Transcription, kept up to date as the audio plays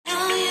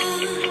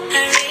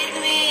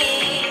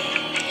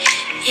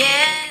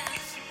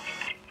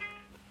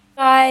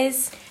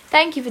guys.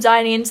 Thank you for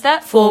dialing into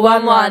that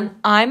 411.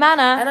 I'm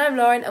Anna. And I'm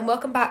Lauren, and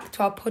welcome back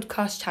to our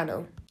podcast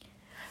channel.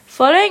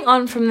 Following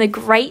on from the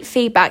great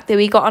feedback that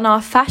we got on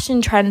our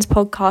Fashion Trends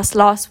podcast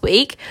last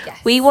week,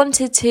 we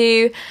wanted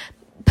to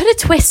put a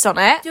twist on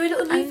it. Do a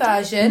little new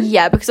version.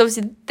 Yeah, because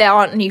obviously there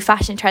aren't new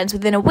fashion trends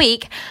within a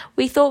week.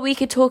 We thought we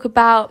could talk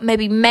about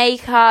maybe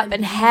makeup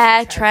and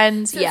hair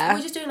trends. So yeah.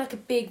 we're just doing like a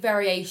big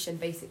variation,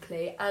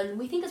 basically. And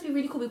we think it's been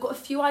really cool. We've got a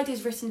few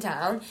ideas written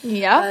down.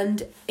 Yeah.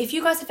 And if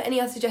you guys have any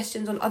other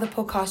suggestions on other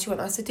podcasts you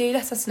want us to do,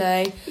 let us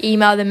know.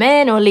 Email them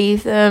in or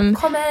leave them.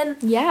 Comment.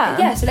 Yeah.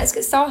 Yeah, so let's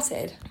get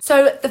started.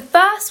 So the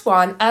first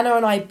one, Anna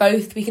and I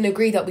both, we can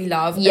agree that we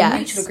love. Yes. A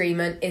mutual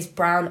agreement is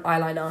brown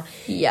eyeliner.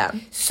 Yeah.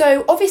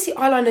 So obviously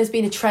eyeliner has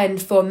been a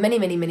trend for many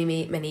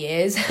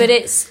years. But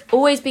it's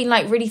always been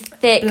like really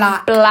thick,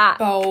 black,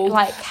 bold,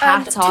 like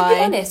cat eye. To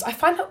be honest, I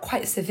find that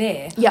quite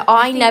severe. Yeah,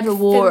 I never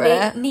wore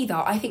it. Neither.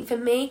 I think for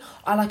me,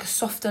 I like a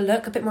softer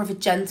look, a bit more of a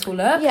gentle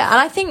look. Yeah, and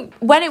I think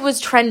when it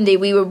was trendy,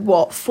 we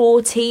were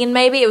 14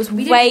 maybe. It was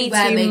way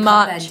too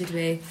much. Then, did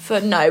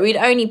we? We'd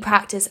only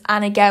practice,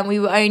 and again, we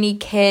were only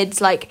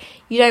kids. Like,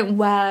 you don't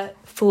wear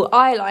full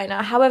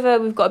eyeliner. However,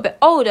 we've got a bit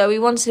older. We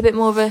wanted a bit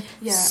more of a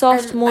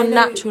soft, more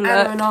natural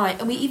look. Anna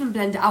and we even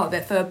blend it out a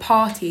bit for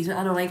parties when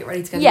Anna and I get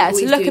ready together. Yeah,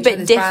 to look a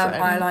bit different.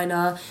 Brown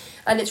eyeliner.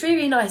 And it's really,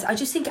 really nice. I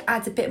just think it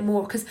adds a bit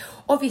more, because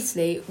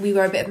obviously we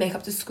wear a bit of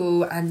makeup to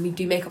school and we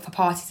do makeup for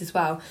parties as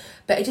well.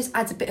 But it just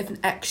adds a bit of an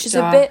extra... Just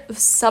a bit of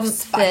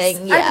something,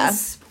 spice. yeah.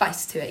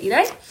 Spice to it, you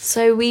know?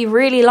 So we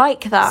really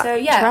like that. So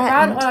yeah,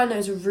 trend. brown eyeliner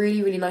is a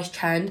really, really nice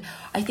trend.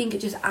 I think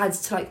it just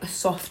adds to like a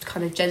soft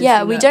kind of gentle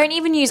Yeah, we look. don't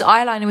even use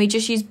eyeliner. We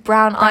just use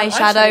brown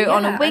eyeshadow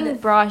on a wing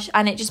brush,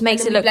 and it just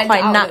makes it look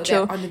quite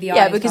natural.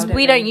 Yeah, because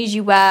we don't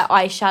usually wear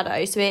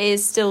eyeshadow, so it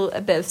is still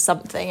a bit of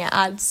something. It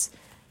adds...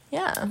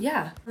 Yeah.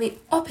 Yeah. On the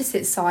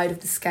opposite side of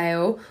the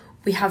scale,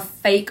 we have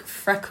fake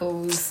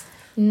freckles.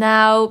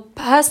 Now,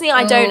 personally,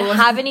 I don't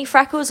have any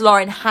freckles.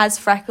 Lauren has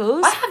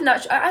freckles.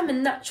 I'm a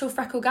natural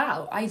freckle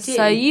gal. I do.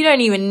 So you don't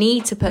even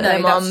need to put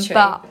them on. True.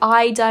 But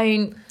I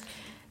don't.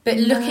 But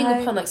looking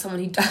upon like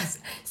someone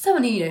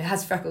who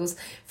has freckles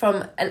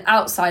from an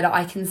outsider,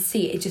 I can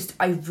see it.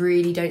 I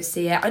really don't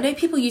see it. I know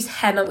people use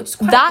henna, which is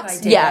quite a good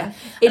idea. Yeah,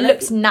 it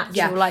looks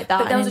natural like that.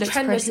 But there was a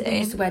trend where pretty. people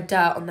used to wear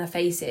dirt on their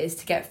faces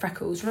to get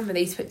freckles. Remember,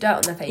 they used to put dirt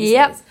on their faces.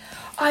 Yep.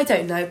 I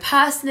don't know.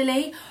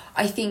 Personally,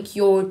 I think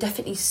you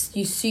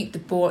suit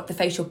the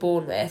face you're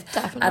born with.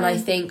 Definitely. And I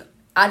think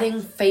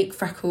adding fake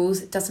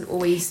freckles doesn't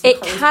always...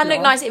 It can look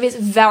nice if it's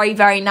very,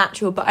 very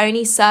natural, but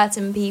only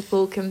certain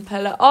people can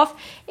pull it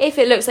off. If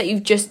it looks like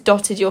you've just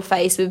dotted your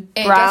face with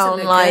brown,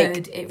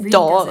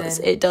 dots,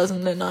 it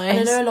doesn't look nice.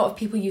 And I know a lot of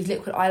people use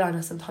liquid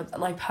eyeliner sometimes,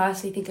 and I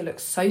personally think it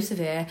looks so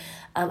severe,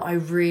 and I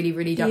really,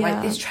 really don't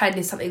like. This trend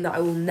is something that I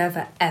will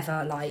never,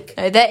 ever like.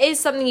 No, there is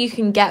something you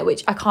can get,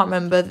 which I can't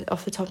remember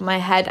off the top of my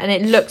head, and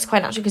it looks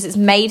quite natural because it's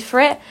made for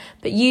it,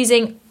 but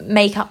using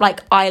makeup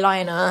like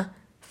eyeliner...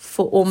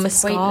 or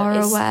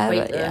mascara or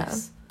whatever, yeah.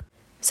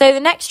 So the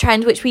next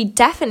trend, which we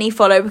definitely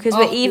follow because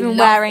we're even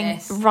wearing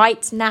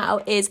right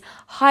now, is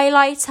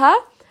highlighter,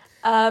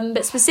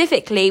 but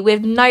specifically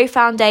with no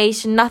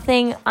foundation,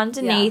 nothing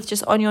underneath,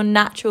 just on your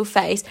natural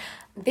face.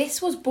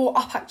 This was brought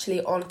up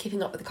actually on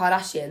Keeping Up with the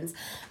Kardashians,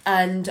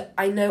 and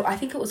I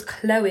think it was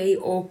Chloe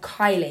or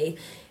Kylie.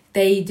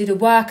 They did a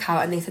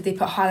workout and they said they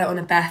put highlight on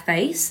a bare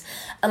face,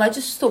 and I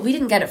just thought, we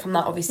didn't get it from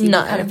that, obviously.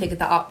 No. We kind of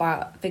figured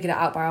it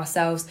out by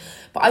ourselves,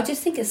 but I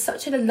just think it's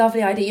such a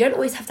lovely idea. You don't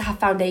always have to have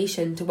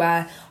foundation to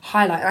wear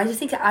highlight, and I just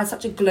think it adds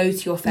such a glow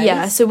to your face.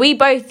 Yeah, so we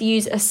both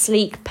use a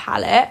sleek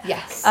palette.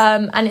 Yes.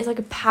 And it's like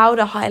a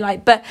powder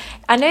highlight, but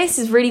I know this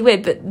is really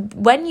weird, but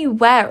when you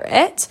wear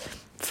it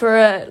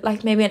for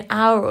maybe an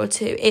hour or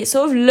two, it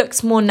sort of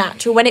looks more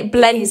natural when it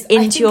blends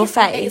into your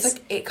face. It's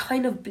it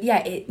kind of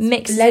it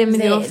mixes in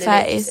with your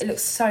face. It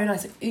looks so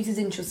nice. It oozes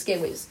into your skin,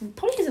 which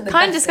probably isn't the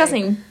kind of best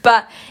disgusting, thing.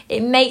 but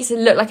it makes it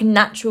look like a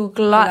natural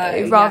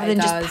glow rather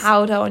than just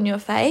powder on your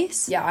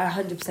face. Yeah, I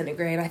 100%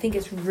 agree, and I think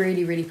it's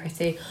really, really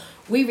pretty.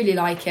 We really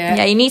like it.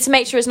 Yeah, you need to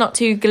make sure it's not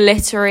too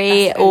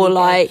glittery or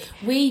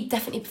We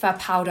definitely prefer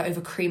powder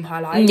over cream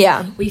highlights.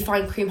 Yeah. We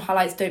find cream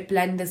highlights don't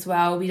blend as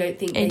well. We don't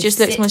think it just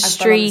looks more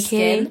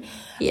streaky.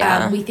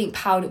 Yeah. We think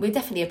powder. We're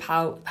definitely a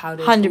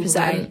powder.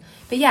 100%.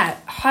 But yeah,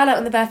 highlight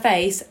on the bare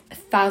face,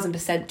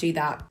 1,000% do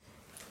that.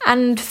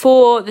 And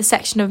for the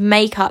section of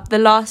makeup, the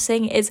last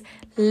thing is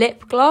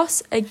lip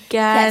gloss again.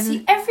 Yeah,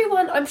 see,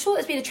 everyone, I'm sure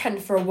there's been a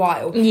trend for a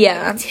while.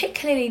 Yeah.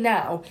 Particularly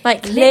now.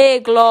 Like clear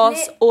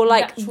gloss or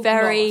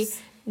very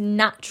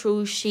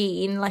natural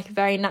sheen, like a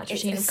very natural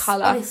sheen of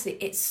colour. Honestly,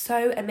 it's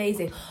so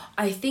amazing.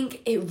 I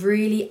think it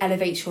really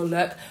elevates your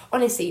look.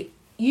 Honestly,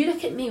 you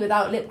look at me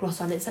without lip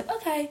gloss on, it's like,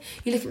 okay.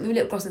 You look at me with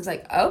lip gloss and it's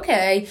like,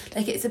 okay.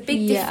 Like, it's a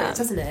big difference,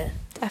 isn't it?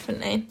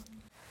 Definitely.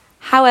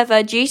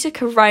 However, due to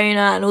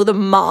Corona and all the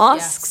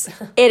masks,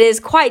 it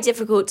is quite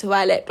difficult to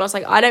wear lip gloss.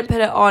 Like, I don't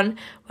put it on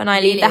when I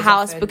leave the is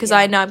house often, because yeah.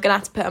 I know I'm going to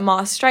have to put a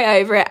mask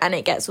straight over it and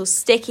it gets all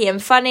sticky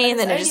and funny and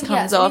then it just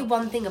comes off. Only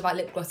one thing about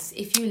lip gloss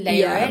is if you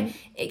layer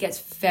it gets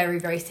very,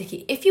 very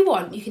sticky. If you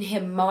want, you can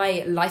hear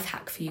my life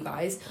hack for you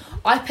guys.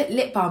 I put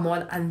lip balm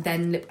on and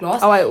then lip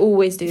gloss. Oh, I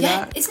always do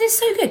that. Isn't it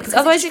so good? Because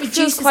otherwise it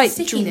feels quite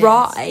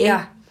dry.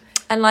 Yeah.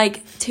 And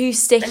like too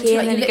sticky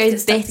and then it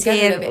goes bitty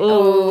and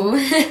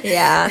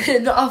yeah.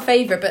 Not our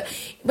favourite, but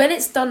when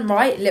it's done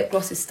right, lip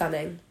gloss is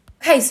stunning.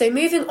 Okay, so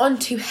moving on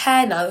to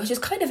hair now, which is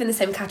kind of in the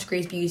same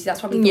category as beauty.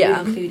 That's why we thought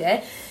we'd include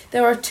it.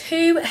 There are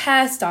two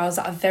hairstyles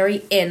that are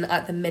very in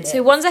at the minute.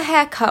 So one's a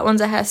haircut, one's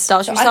a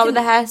hairstyle. Should we start with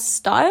the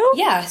hairstyle?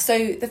 Yeah,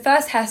 so the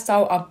first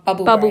hairstyle are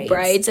bubble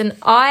braids. And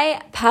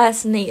I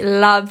personally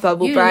love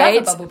bubble braids. You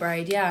love a bubble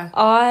braid, yeah.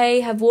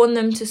 I have worn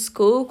them to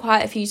school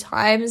quite a few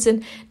times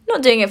and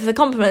not doing it for the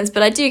compliments,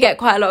 but I do get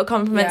quite a lot of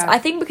compliments. Yeah. I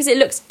think because it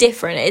looks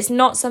different. It's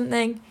not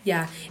something...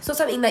 Yeah, it's not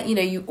something that,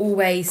 you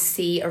always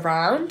see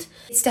around.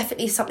 It's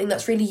definitely something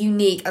that's really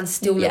unique and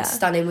still looks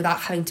stunning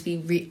without having to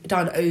be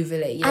done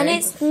overly. And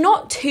it's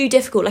not too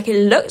difficult. Like,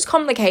 it looks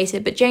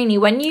complicated, but Janie,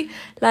 when you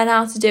learn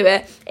how to do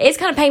it, it's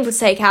kind of painful to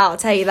take out, I'll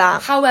tell you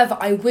that. However,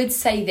 I would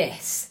say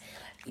this.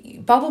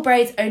 Bubble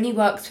braids only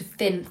works with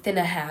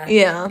thinner hair.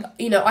 Yeah.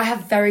 I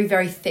have very,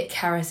 very thick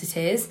hair as it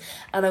is,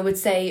 and I would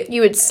say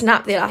you would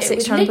snap the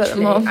elastics trying to put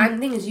them on. And the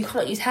thing is, you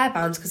can't use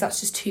hairbands because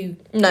that's just too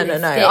no.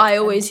 I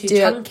always do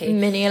chunky.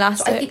 Mini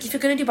elastic. So I think if you're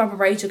going to do bubble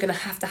braids, you're going to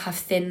have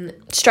thin,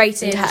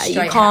 straightened hair.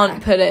 You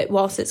can't put it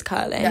whilst it's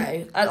curling.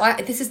 No,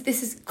 and this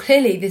is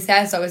clearly this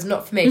hairstyle is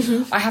not for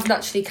me. I have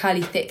naturally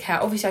curly, thick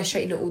hair. Obviously, I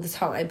straighten it all the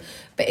time,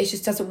 but it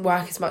just doesn't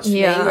work as much for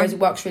me. Whereas it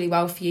works really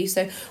well for you.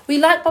 So we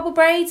like bubble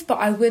braids, but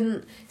I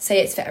wouldn't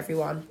say it's for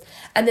everyone.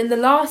 And then the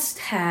last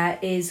hair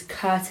is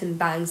curtain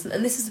bangs,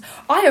 and this is,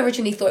 I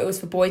originally thought it was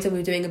for boys, and we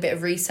were doing a bit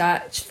of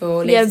research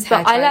for latest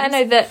hair trends. I let her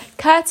know that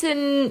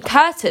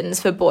curtains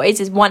for boys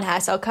is one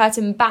hairstyle,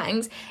 curtain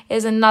bangs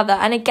is another.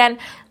 And again,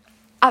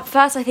 at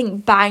first I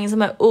think bangs, I'm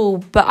like, oh,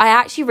 but I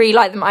actually really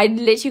like them. I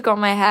literally got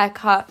my hair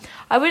cut.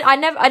 I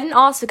didn't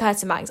ask for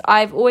curtain bangs.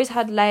 I've always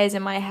had layers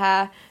in my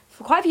hair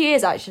for quite a few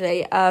years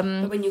actually.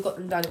 But when you got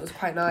them done, it was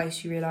quite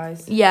nice, you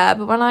realised. Yeah,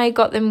 but when I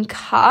got them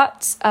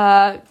cut,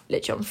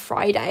 literally on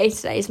Friday,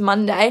 today's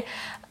Monday,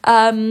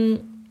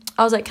 I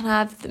was like, can I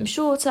have them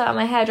shorter? And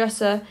my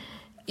hairdresser...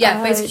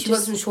 Yeah, basically she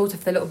wants them shorter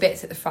for the little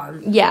bits at the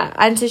front. Yeah,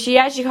 and so she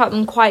actually cut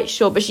them quite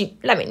short, but she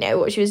let me know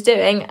what she was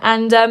doing.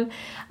 And,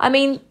 I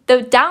mean,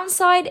 the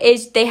downside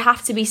is they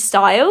have to be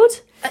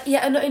styled. Yeah,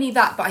 and not only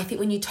that, but I think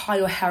when you tie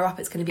your hair up,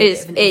 it's going to be a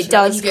bit of an issue. It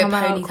does come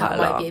out quite a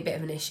lot. Might be a bit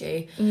of an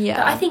issue. Yeah.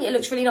 But I think it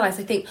looks really nice.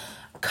 I think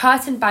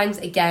curtain bangs,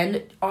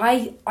 again,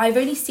 I've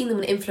only seen them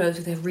on influencers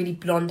with a really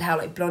blonde hair,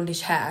 like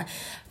blondish hair.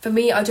 For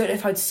me, I don't know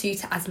if I'd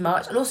suit it as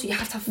much. And also, you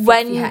have to have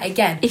fluffy hair.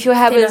 Again, if your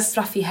hair was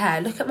fluffy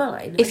hair, look at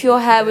mine. If your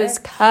hair was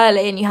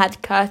curly and you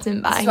had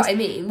curtain bangs, that's what I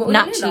mean. What would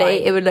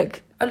naturally, it would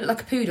look... I look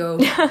like a poodle.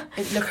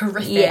 It look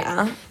horrific.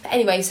 Yeah. But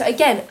anyway, so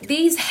again,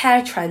 these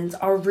hair trends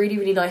are really,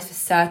 really nice for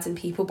certain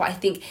people, but I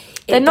think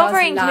they're not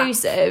very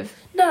inclusive.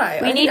 No,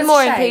 we need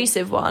more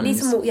inclusive ones. We need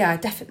some more, yeah,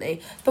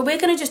 definitely. But we're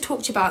going to just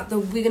talk to you about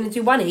we're going to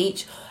do one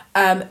each.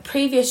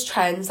 Previous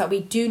trends that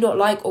we do not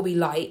like or we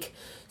like.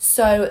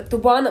 So the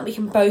one that we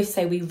can both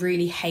say we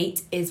really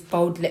hate is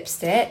bold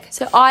lipstick.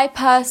 So I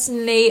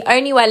personally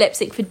only wear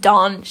lipstick for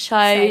dance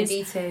shows. Same,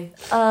 me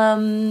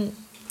too.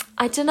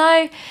 I don't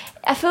know.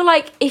 I feel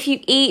like if you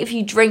eat, if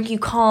you drink, you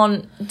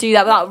can't do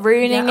that without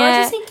ruining it.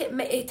 I just think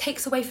it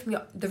takes away from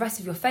the rest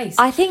of your face.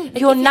 I think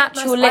your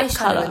natural lip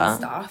colour and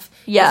stuff.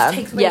 Yeah, it just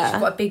takes away if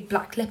you've got a big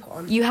black lip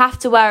on. You have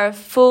to wear a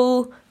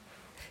full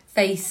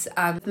face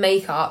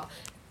makeup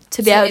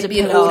to be able to be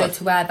in order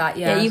to wear that.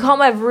 Yeah, you can't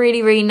wear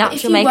really, really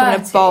natural makeup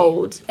in a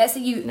bold. Let's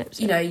say you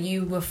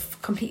were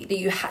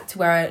you had to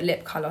wear a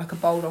lip colour like a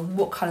bold on.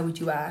 What colour would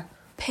you wear?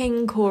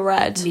 Pink or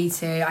red. Me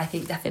too, I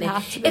think definitely.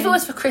 If it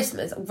was for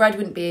Christmas, red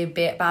wouldn't be a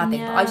bad thing,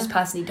 but I just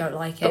personally don't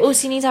like it. But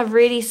also you need to have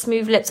really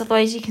smooth lips,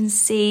 otherwise you can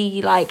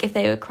see like if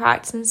they were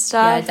cracked and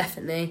stuff. Yeah,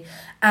 definitely.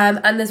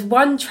 And there's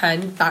one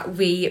trend that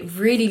we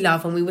really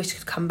love and we wish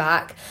could come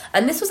back.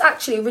 And this was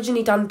actually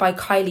originally done by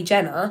Kylie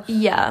Jenner.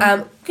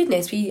 Yeah.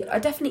 Goodness, we are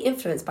definitely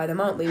influenced by them,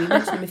 aren't we? We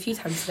mentioned them a few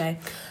times today.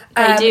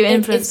 They do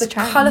influence the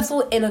trends.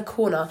 Colourful inner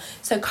corner.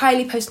 So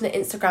Kylie posted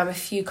on Instagram a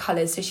few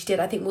colours. So she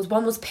did, I think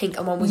one was pink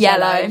and one was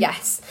yellow.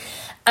 Yes.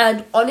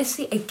 And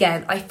honestly,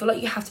 again, I feel like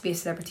you have to be a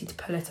celebrity to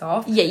pull it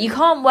off. Yeah, you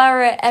can't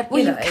wear it.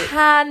 You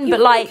can, but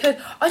like...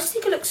 I just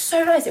think it looks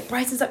so nice. It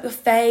brightens up your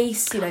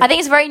face, I think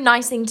it's a very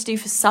nice thing to do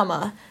for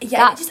summer.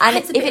 Yeah, it just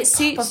adds a bit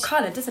of pop of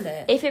colour, doesn't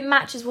it? If it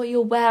matches what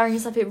you're wearing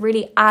and stuff, it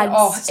really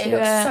adds to it. It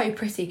looks so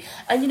pretty.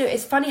 And,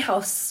 it's funny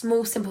how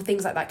small, simple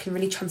things like that can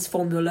really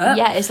transform your look.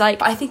 Yeah, it's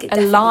like I think it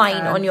a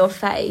line on your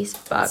face.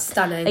 But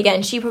stunning.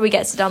 Again, she probably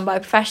gets it done by a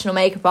professional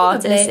makeup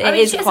artist. She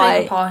is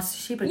quite...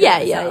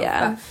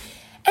 Yeah.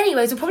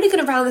 Anyways, we're probably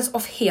going to round this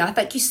off here.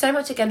 Thank you so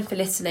much again for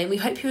listening. We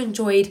hope you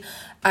enjoyed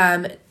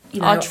our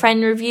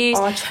trend reviews.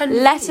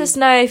 Let us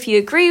know if you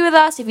agree with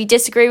us, if you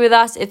disagree with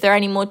us, if there are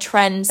any more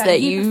trends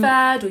that you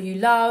preferred or you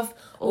love,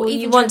 or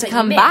even you want to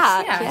come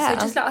back. Yeah,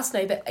 so just let us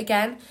know. But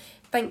again,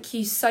 Thank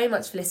you so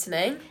much for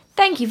listening.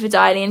 Thank you for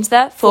dialing into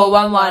the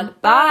 411.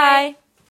 Bye.